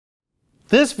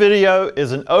This video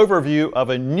is an overview of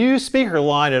a new speaker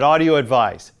line at Audio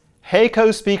Advice,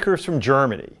 Heco speakers from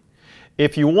Germany.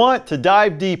 If you want to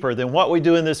dive deeper than what we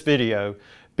do in this video,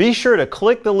 be sure to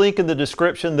click the link in the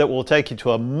description that will take you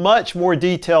to a much more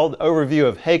detailed overview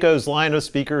of Heco's line of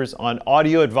speakers on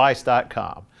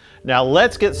audioadvice.com. Now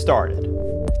let's get started.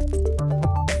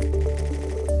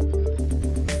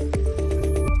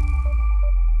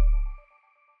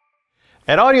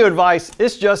 At Audio Advice,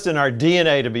 it's just in our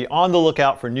DNA to be on the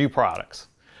lookout for new products.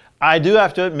 I do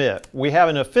have to admit, we have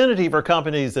an affinity for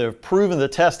companies that have proven the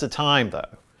test of time though.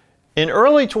 In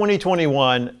early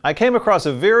 2021, I came across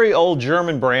a very old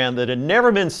German brand that had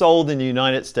never been sold in the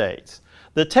United States.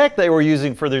 The tech they were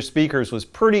using for their speakers was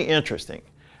pretty interesting.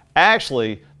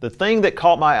 Actually, the thing that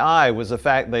caught my eye was the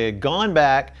fact they had gone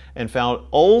back and found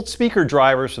old speaker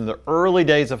drivers from the early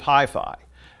days of hi-fi.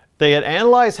 They had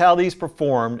analyzed how these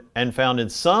performed and found in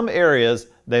some areas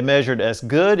they measured as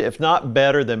good, if not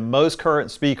better, than most current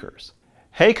speakers.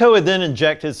 Heco had then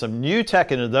injected some new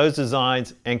tech into those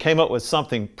designs and came up with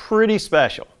something pretty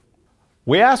special.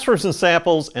 We asked for some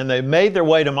samples and they made their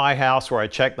way to my house where I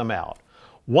checked them out.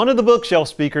 One of the bookshelf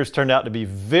speakers turned out to be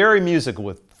very musical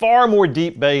with far more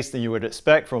deep bass than you would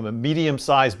expect from a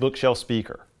medium-sized bookshelf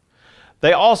speaker.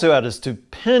 They also had a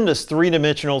stupendous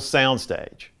three-dimensional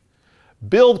soundstage.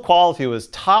 Build quality was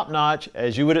top-notch,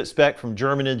 as you would expect from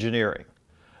German engineering.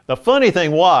 The funny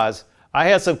thing was, I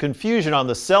had some confusion on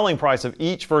the selling price of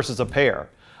each versus a pair.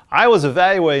 I was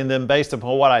evaluating them based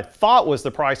upon what I thought was the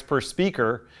price per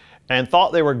speaker and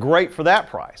thought they were great for that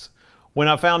price. When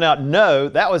I found out no,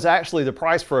 that was actually the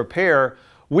price for a pair,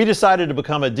 we decided to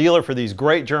become a dealer for these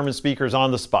great German speakers on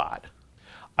the spot.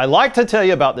 I'd like to tell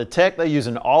you about the tech they use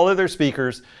in all of their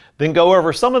speakers, then go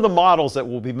over some of the models that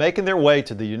will be making their way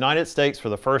to the United States for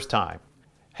the first time.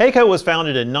 Heco was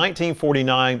founded in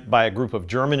 1949 by a group of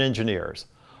German engineers.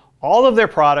 All of their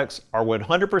products are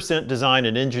 100% designed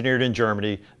and engineered in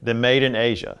Germany, then made in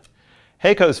Asia.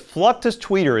 Heco's Fluctus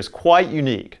tweeter is quite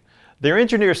unique. Their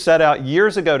engineers set out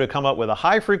years ago to come up with a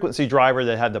high-frequency driver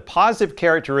that had the positive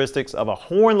characteristics of a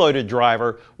horn-loaded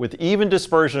driver with even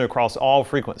dispersion across all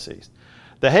frequencies.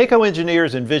 The Heco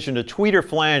engineers envisioned a tweeter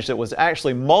flange that was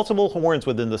actually multiple horns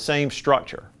within the same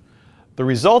structure. The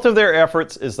result of their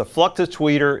efforts is the Fluctus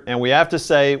tweeter, and we have to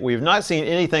say we've not seen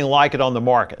anything like it on the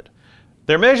market.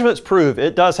 Their measurements prove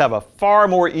it does have a far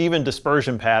more even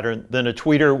dispersion pattern than a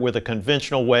tweeter with a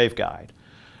conventional waveguide.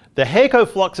 The Heco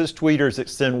Fluxus tweeters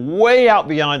extend way out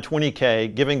beyond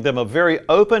 20K, giving them a very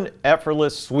open,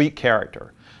 effortless, sweet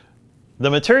character. The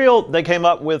material they came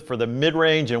up with for the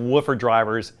mid-range and woofer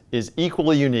drivers is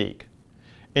equally unique.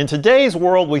 In today's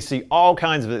world, we see all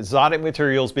kinds of exotic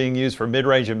materials being used for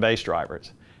mid-range and bass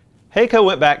drivers. Heco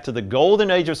went back to the golden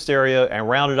age of stereo and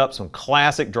rounded up some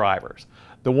classic drivers.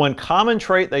 The one common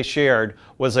trait they shared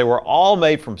was they were all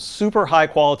made from super high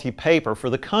quality paper for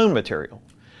the cone material.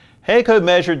 Heco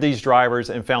measured these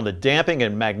drivers and found the damping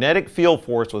and magnetic field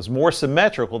force was more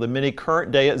symmetrical than many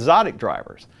current day exotic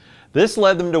drivers. This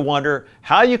led them to wonder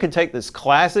how you could take this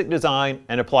classic design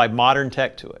and apply modern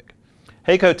tech to it.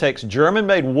 Heco takes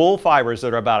German-made wool fibers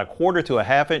that are about 1/4 to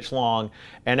 1/2 inch long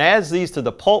and adds these to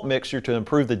the pulp mixture to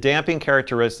improve the damping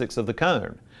characteristics of the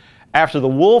cone. After the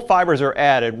wool fibers are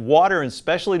added, water and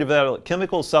specially developed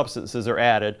chemical substances are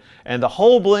added, and the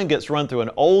whole blend gets run through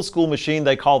an old-school machine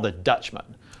they call the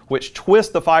Dutchman, which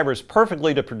twists the fibers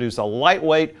perfectly to produce a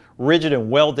lightweight, rigid,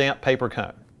 and well-damped paper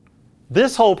cone.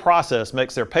 This whole process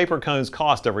makes their paper cones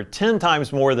cost over 10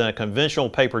 times more than a conventional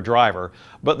paper driver,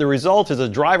 but the result is a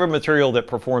driver material that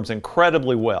performs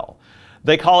incredibly well.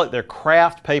 They call it their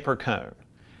craft paper cone.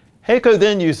 Heco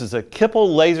then uses a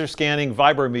Kippel laser scanning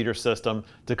vibrometer system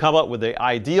to come up with the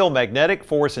ideal magnetic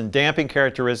force and damping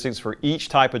characteristics for each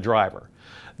type of driver.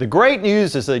 The great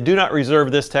news is they do not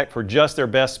reserve this tech for just their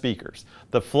best speakers.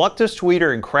 The Fluctus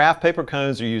tweeter and craft paper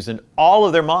cones are used in all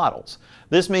of their models.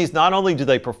 This means not only do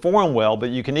they perform well, but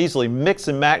you can easily mix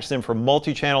and match them for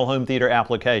multi-channel home theater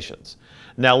applications.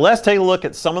 Now let's take a look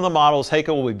at some of the models Heco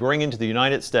will be bringing to the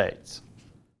United States.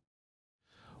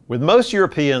 With most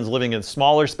Europeans living in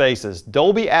smaller spaces,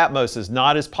 Dolby Atmos is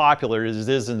not as popular as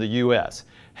it is in the US.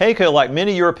 Heco, like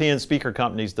many European speaker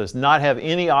companies, does not have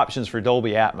any options for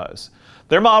Dolby Atmos.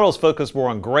 Their models focus more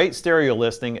on great stereo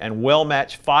listening and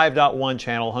well-matched 5.1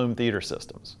 channel home theater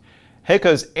systems.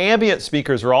 Heco's Ambient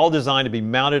speakers are all designed to be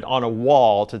mounted on a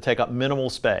wall to take up minimal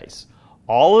space.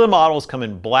 All of the models come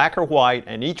in black or white,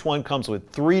 and each one comes with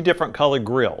 3 different colored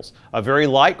grills, a very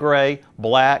light gray,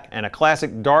 black, and a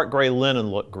classic dark gray linen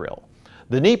look grill.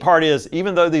 The neat part is,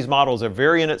 even though these models are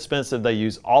very inexpensive, they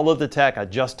use all of the tech I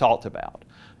just talked about.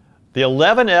 The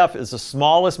 11F is the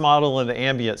smallest model in the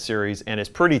Ambient series and is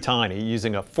pretty tiny,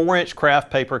 using a 4-inch craft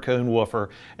paper cone woofer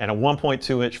and a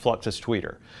 1.2-inch fluxus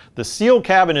tweeter. The sealed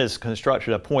cabinet is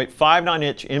constructed of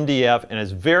 0.59-inch MDF and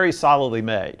is very solidly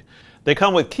made. They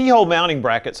come with keyhole mounting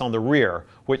brackets on the rear,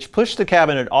 which push the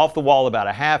cabinet off the wall about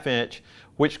a 1/2 inch,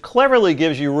 which cleverly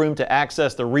gives you room to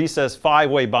access the recessed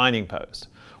 5-way binding post.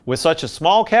 With such a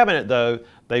small cabinet though,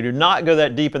 they do not go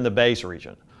that deep in the bass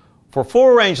region. For full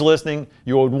range listening,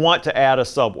 you would want to add a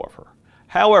subwoofer.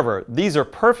 However, these are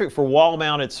perfect for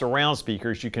wall-mounted surround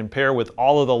speakers you can pair with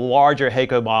all of the larger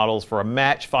Heco models for a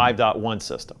matched 5.1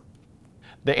 system.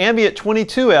 The Ambient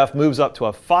 22F moves up to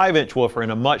a 5-inch woofer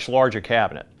in a much larger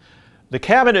cabinet. The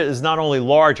cabinet is not only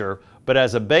larger, but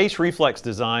has a bass reflex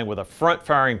design with a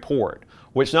front-firing port,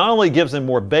 which not only gives them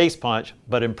more bass punch,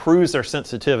 but improves their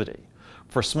sensitivity.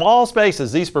 For small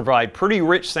spaces, these provide pretty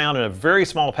rich sound in a very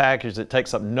small package that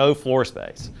takes up no floor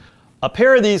space. A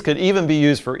pair of these could even be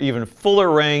used for even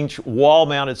fuller range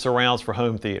wall-mounted surrounds for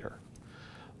home theater.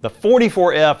 The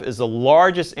 44F is the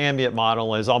largest Ambient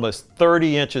model and is almost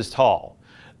 30 inches tall.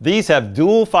 These have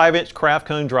dual 5-inch craft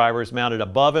cone drivers mounted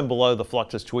above and below the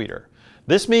fluxus tweeter.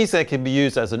 This means they can be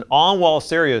used as an on-wall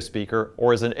stereo speaker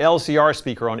or as an LCR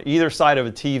speaker on either side of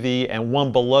a TV, and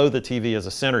one below the TV as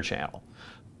a center channel.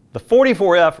 The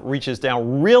 44F reaches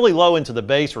down really low into the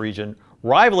bass region,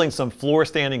 rivaling some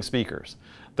floor-standing speakers.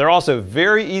 They're also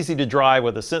very easy to drive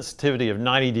with a sensitivity of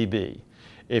 90 dB.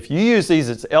 If you use these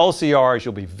as LCRs,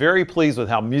 you'll be very pleased with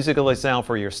how musical they sound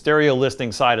for your stereo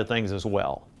listening side of things as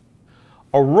well.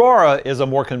 Aurora is a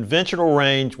more conventional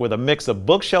range with a mix of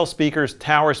bookshelf speakers,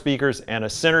 tower speakers, and a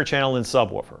center channel and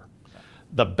subwoofer.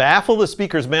 The baffle the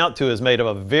speakers mount to is made of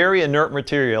a very inert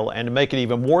material, and to make it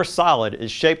even more solid is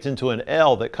shaped into an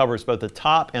L that covers both the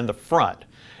top and the front.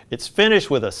 It's finished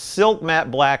with a silk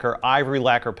matte black or ivory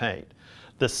lacquer paint.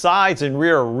 The sides and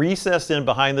rear are recessed in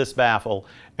behind this baffle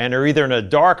and are either in a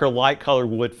dark or light colored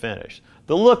wood finish.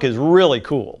 The look is really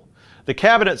cool. The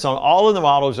cabinets on all of the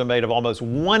models are made of almost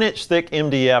 1-inch thick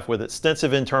MDF with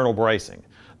extensive internal bracing.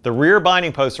 The rear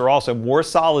binding posts are also more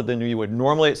solid than you would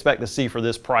normally expect to see for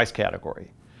this price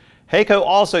category. Heco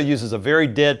also uses a very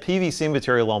dead PVC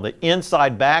material on the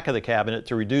inside back of the cabinet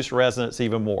to reduce resonance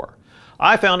even more.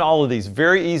 I found all of these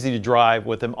very easy to drive,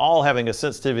 with them all having a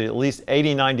sensitivity at least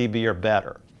 89 dB or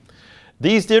better.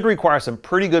 These did require some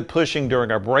pretty good pushing during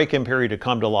our break-in period to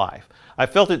come to life. I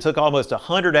felt it took almost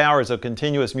 100 hours of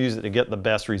continuous music to get the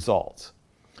best results.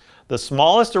 The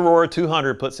smallest Aurora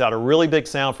 200 puts out a really big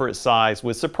sound for its size,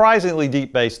 with surprisingly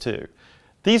deep bass too.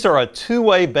 These are a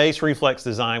 2-way bass reflex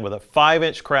design with a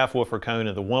 5-inch craft woofer cone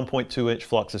and the 1.2-inch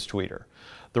fluxus tweeter.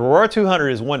 The Aurora 200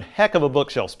 is one heck of a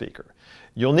bookshelf speaker.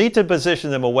 You'll need to position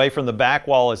them away from the back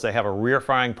wall as they have a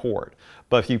rear-firing port,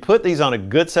 but if you put these on a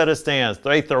good set of stands,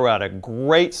 they throw out a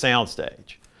great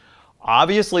soundstage.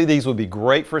 Obviously, these would be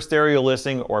great for stereo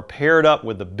listening or paired up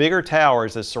with the bigger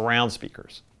towers as surround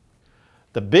speakers.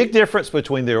 The big difference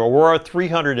between the Aurora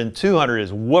 300 and 200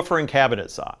 is woofer and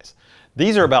cabinet size.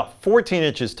 These are about 14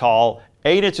 inches tall,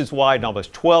 8 inches wide, and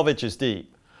almost 12 inches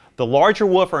deep. The larger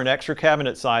woofer and extra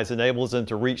cabinet size enables them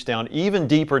to reach down even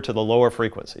deeper to the lower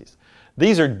frequencies.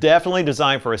 These are definitely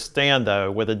designed for a stand though,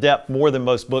 with a depth more than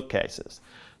most bookcases.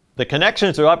 The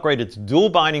connections are upgraded to dual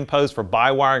binding posts for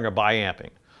bi-wiring or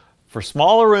bi-amping. For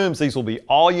smaller rooms, these will be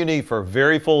all you need for a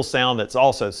very full sound that's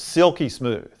also silky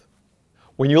smooth.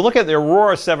 When you look at the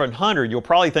Aurora 700, you'll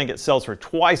probably think it sells for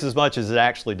twice as much as it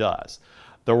actually does.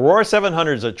 The Aurora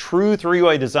 700 is a true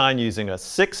 3-way design using a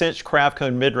 6-inch craft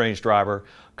cone mid-range driver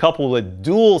coupled with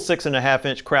dual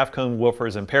 6.5-inch craft cone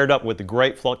woofers and paired up with the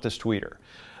great fluxus tweeter.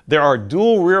 There are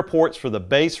dual rear ports for the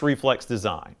bass reflex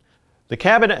design. The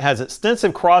cabinet has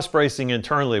extensive cross bracing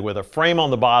internally with a frame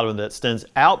on the bottom that extends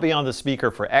out beyond the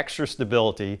speaker for extra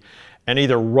stability, and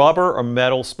either rubber or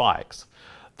metal spikes.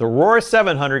 The Aurora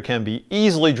 700 can be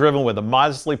easily driven with a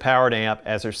modestly powered amp,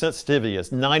 as their sensitivity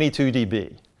is 92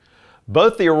 dB.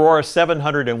 Both the Aurora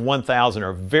 700 and 1000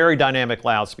 are very dynamic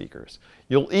loudspeakers.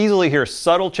 You'll easily hear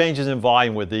subtle changes in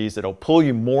volume with these that'll pull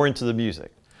you more into the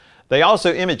music. They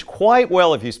also image quite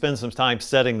well if you spend some time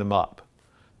setting them up.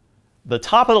 The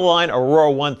top of the line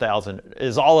Aurora 1000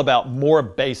 is all about more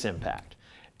bass impact.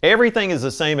 Everything is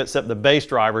the same except the bass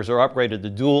drivers are upgraded to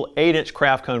dual 8-inch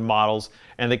craft cone models,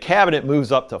 and the cabinet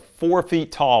moves up to 4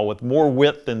 feet tall with more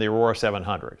width than the Aurora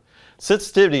 700.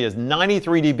 Sensitivity is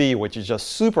 93 dB, which is just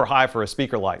super high for a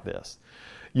speaker like this.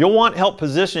 You'll want help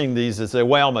positioning these as they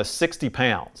weigh almost 60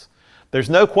 pounds. There's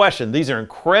no question these are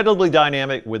incredibly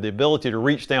dynamic with the ability to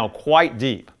reach down quite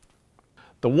deep.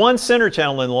 The one center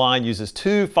channel in the line uses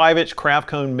two 5-inch craft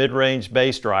cone mid-range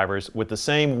bass drivers with the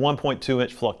same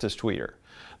 1.2-inch fluxus tweeter.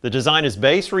 The design is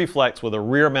bass reflex with a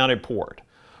rear-mounted port.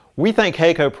 We think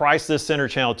Heco priced this center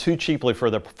channel too cheaply for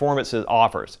the performance it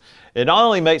offers. It not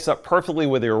only makes up perfectly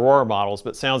with the Aurora models,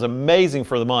 but sounds amazing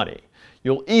for the money.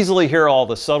 You'll easily hear all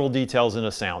the subtle details in the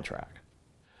soundtrack.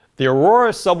 The Aurora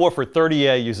Subwoofer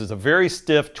 30A uses a very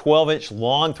stiff 12-inch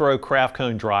long throw craft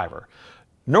cone driver.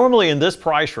 Normally in this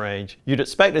price range, you'd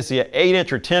expect to see an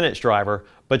 8-inch or 10-inch driver,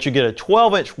 but you get a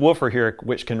 12-inch woofer here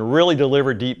which can really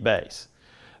deliver deep bass.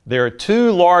 There are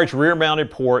two large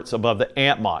rear-mounted ports above the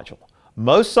amp module.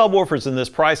 Most subwoofers in this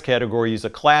price category use a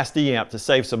Class D amp to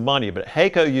save some money, but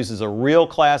Heco uses a real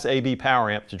Class AB power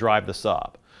amp to drive the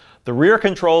sub. The rear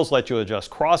controls let you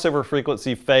adjust crossover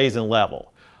frequency, phase, and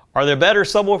level. Are there better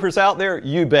subwoofers out there?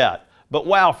 You bet. But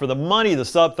wow, for the money the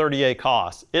Sub 30A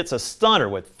costs, it's a stunner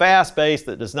with fast bass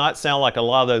that does not sound like a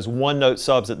lot of those one-note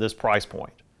subs at this price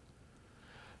point.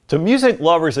 To music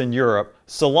lovers in Europe,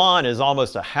 Celan is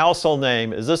almost a household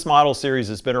name as this model series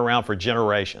has been around for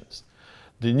generations.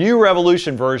 The new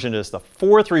Revolution version is the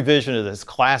fourth revision of this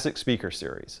classic speaker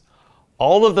series.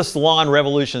 All of the Celan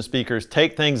Revolution speakers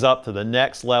take things up to the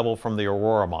next level from the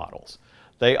Aurora models.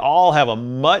 They all have a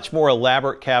much more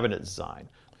elaborate cabinet design.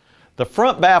 The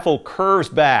front baffle curves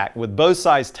back with both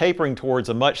sides tapering towards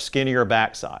a much skinnier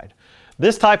backside.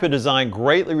 This type of design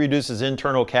greatly reduces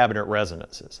internal cabinet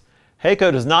resonances.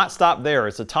 Heco does not stop there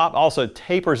as the top also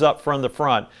tapers up from the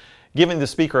front, giving the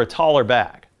speaker a taller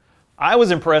back. I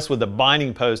was impressed with the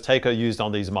binding post Heco used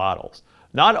on these models.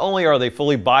 Not only are they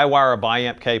fully bi-wire or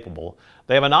bi-amp capable,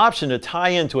 they have an option to tie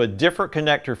into a different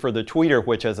connector for the tweeter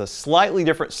which has a slightly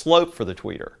different slope for the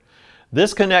tweeter.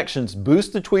 This connection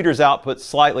boosts the tweeter's output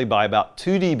slightly by about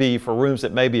 2 dB for rooms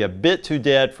that may be a bit too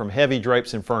dead from heavy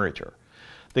drapes and furniture.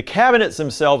 The cabinets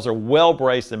themselves are well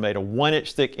braced and made of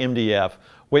 1-inch thick MDF,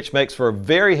 which makes for a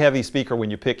very heavy speaker when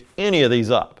you pick any of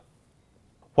these up.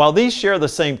 While these share the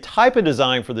same type of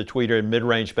design for the tweeter and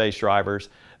mid-range bass drivers,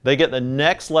 they get the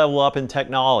next level up in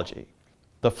technology.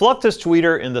 The Fluctus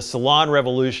tweeter in the Celan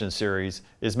Revolution series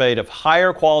is made of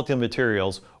higher quality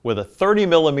materials with a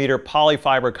 30mm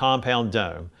polyfiber compound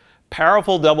dome,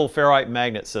 powerful double ferrite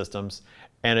magnet systems,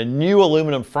 and a new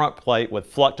aluminum front plate with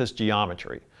Fluctus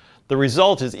geometry. The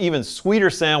result is even sweeter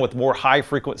sound with more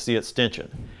high-frequency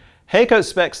extension. Heco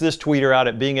specs this tweeter out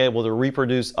at being able to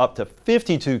reproduce up to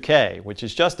 52K, which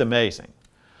is just amazing.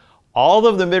 All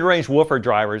of the mid-range woofer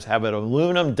drivers have an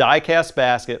aluminum die-cast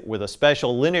basket with a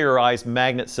special linearized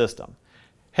magnet system.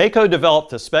 Heco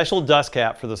developed a special dust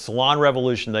cap for the Celan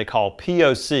Revolution they call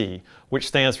POC, which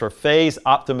stands for Phase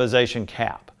Optimization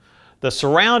Cap. The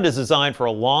surround is designed for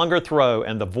a longer throw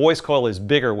and the voice coil is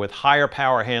bigger with higher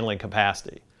power handling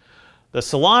capacity. The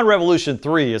Celan Revolution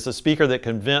 3 is a speaker that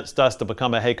convinced us to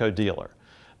become a Heco dealer.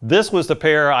 This was the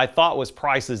pair I thought was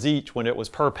prices each when it was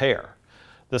per pair.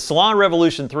 The Celan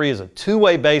Revolution 3 is a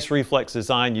two-way bass reflex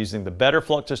design using the better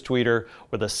Fluctus tweeter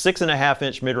with a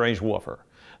 6.5-inch mid-range woofer.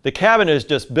 The cabinet is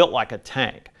just built like a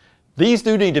tank. These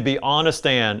do need to be on a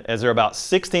stand as they're about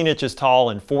 16 inches tall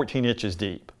and 14 inches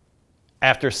deep.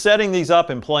 After setting these up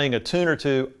and playing a tune or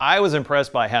two, I was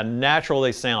impressed by how natural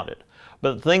they sounded.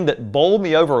 But the thing that bowled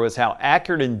me over was how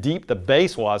accurate and deep the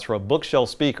bass was for a bookshelf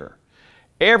speaker.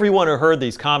 Everyone who heard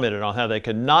these commented on how they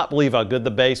could not believe how good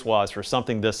the bass was for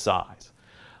something this size.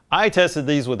 I tested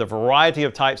these with a variety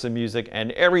of types of music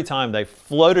and every time they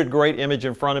floated great image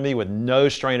in front of me with no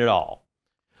strain at all.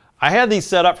 I had these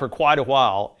set up for quite a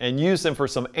while and used them for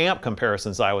some amp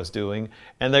comparisons I was doing,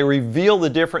 and they reveal the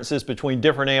differences between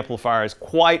different amplifiers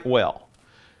quite well.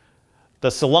 The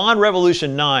Celan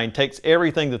Revolution 9 takes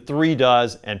everything the 3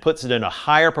 does and puts it in a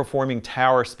higher performing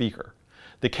tower speaker.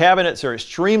 The cabinets are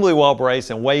extremely well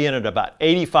braced and weigh in at about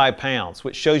 85 pounds,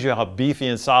 which shows you how beefy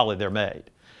and solid they're made.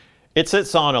 It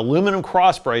sits on aluminum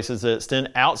cross braces that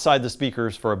extend outside the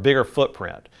speakers for a bigger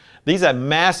footprint. These have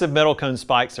massive metal cone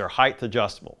spikes that are height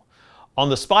adjustable. On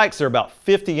the spikes, they're about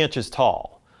 50 inches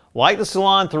tall. Like the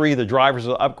Celan 3, the drivers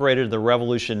are upgraded to the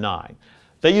Revolution 9.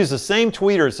 They use the same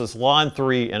tweeter as the Celan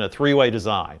 3 in a 3-way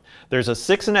design. There's a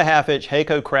 6.5-inch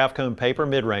Heco craft cone paper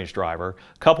mid-range driver,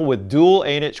 coupled with dual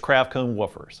 8-inch craft cone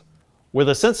woofers. With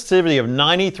a sensitivity of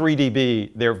 93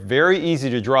 dB, they're very easy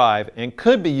to drive and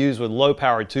could be used with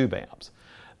low-powered tube amps.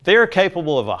 They're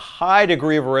capable of a high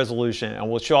degree of resolution and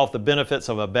will show off the benefits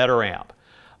of a better amp.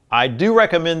 I do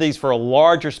recommend these for a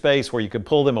larger space where you can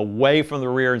pull them away from the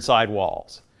rear and side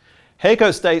walls.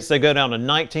 Heco states they go down to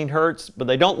 19 Hz, but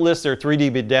they don't list their 3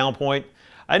 dB down point.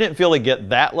 I didn't feel they get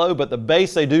that low, but the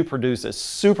bass they do produce is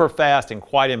super fast and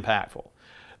quite impactful.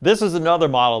 This is another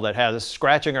model that has us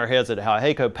scratching our heads at how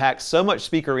Heco packs so much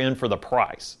speaker in for the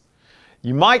price.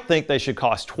 You might think they should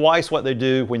cost twice what they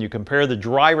do when you compare the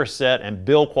driver set and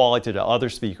build quality to other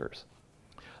speakers.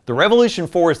 The Revolution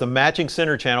 4 is the matching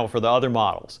center channel for the other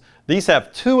models. These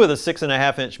have two of the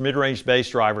 6.5-inch mid-range bass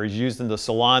drivers used in the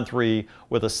Celan 3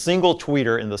 with a single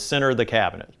tweeter in the center of the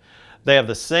cabinet. They have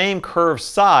the same curved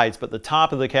sides, but the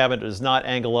top of the cabinet does not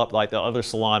angle up like the other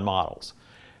Celan models.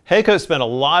 Heco spent a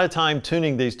lot of time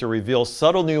tuning these to reveal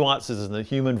subtle nuances in the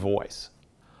human voice.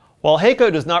 While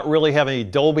Heco does not really have any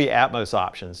Dolby Atmos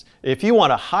options, if you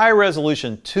want a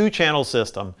high-resolution 2-channel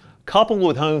system coupled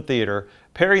with home theater,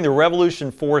 pairing the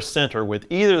Revolution 4 center with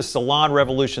either the Celan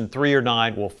Revolution 3 or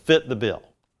 9 will fit the bill.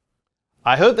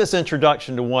 I hope this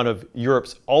introduction to one of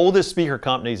Europe's oldest speaker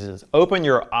companies has opened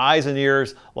your eyes and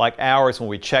ears like ours when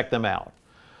we check them out.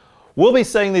 We'll be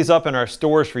setting these up in our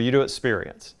stores for you to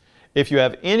experience. If you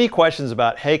have any questions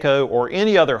about Heco or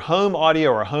any other home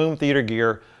audio or home theater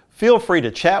gear, feel free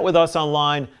to chat with us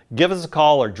online, give us a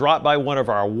call, or drop by one of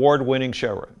our award-winning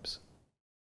showrooms.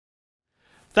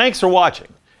 Thanks for watching.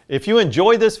 If you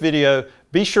enjoyed this video,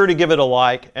 be sure to give it a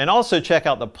like and also check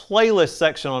out the playlist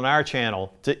section on our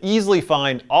channel to easily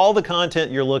find all the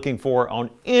content you're looking for on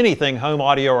anything home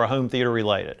audio or home theater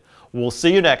related. We'll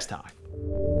see you next time.